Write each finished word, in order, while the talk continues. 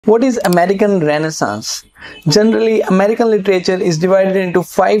What is American Renaissance? Generally, American literature is divided into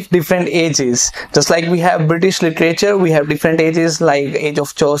 5 different ages. Just like we have British literature, we have different ages like Age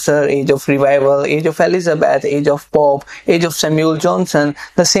of Chaucer, Age of Revival, Age of Elizabeth, Age of Pope, Age of Samuel Johnson.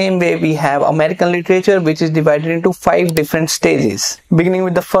 The same way we have American literature, which is divided into 5 different stages. Beginning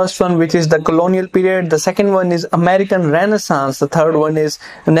with the first one, which is the colonial period. The second one is American Renaissance. The third one is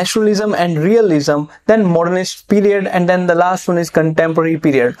naturalism and realism. Then modernist period, and then the last one is contemporary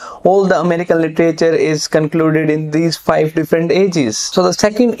period. All the American literature is concluded in these 5 different ages. So the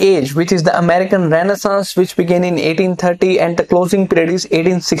second age, which is the American Renaissance, which began in 1830 and the closing period is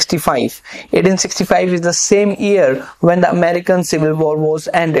 1865. 1865 is the same year when the American Civil War was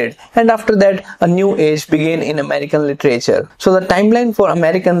ended, and after that a new age began in American literature. So the timeline for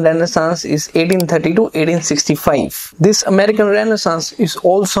American Renaissance is 1830 to 1865. This American Renaissance is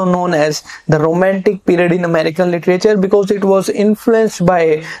also known as the Romantic period in American literature because it was influenced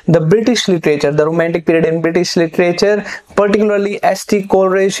by the British literature. The Romantic period in British literature, particularly S.T.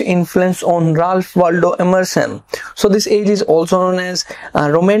 Coleridge influence on Ralph Waldo Emerson. So this age is also known as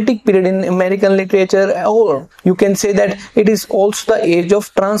Romantic period in American literature, or you can say that it is also the age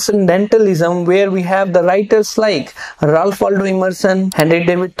of Transcendentalism, where we have the writers like Ralph Waldo Emerson, Henry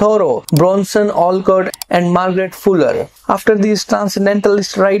David Thoreau, Bronson Alcott and Margaret Fuller. After these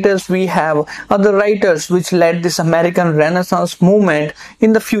transcendentalist writers, we have other writers which led this American Renaissance movement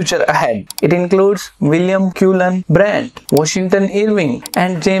in the future ahead. It includes William Cullen Bryant, Washington Irving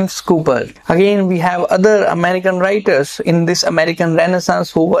and James Cooper. Again, we have other American writers in this American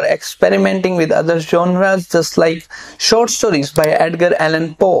Renaissance who were experimenting with other genres, just like short stories by Edgar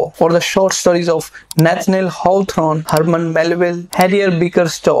Allan Poe or the short stories of Nathaniel Hawthorne, Herman Melville, Harriet Beecher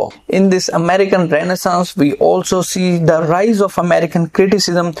Stowe. In this American Renaissance, we also see the rise of American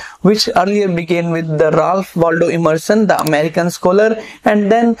criticism, which earlier began with the Ralph Waldo Emerson, the American scholar,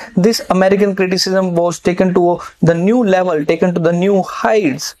 and then this American criticism was taken to the new level, taken to the new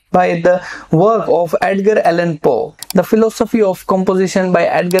heights by the work of Edgar Allan Poe. The philosophy of composition by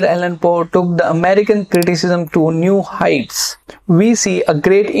Edgar Allan Poe took the American criticism to new heights. We see a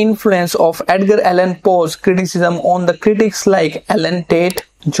great influence of Edgar Allan Poe's criticism on the critics like Ellen Tate,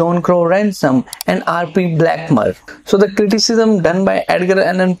 John Crowe Ransom and R.P. Blackmer. So the criticism done by Edgar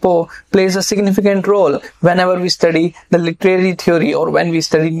Allan Poe plays a significant role whenever we study the literary theory or when we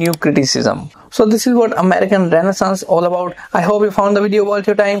study new criticism. So this is what American Renaissance all about. I hope you found the video worth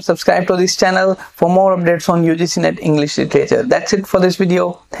your time. Subscribe to this channel for more updates on UGC-NET English Literature. That's it for this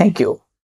video. Thank you.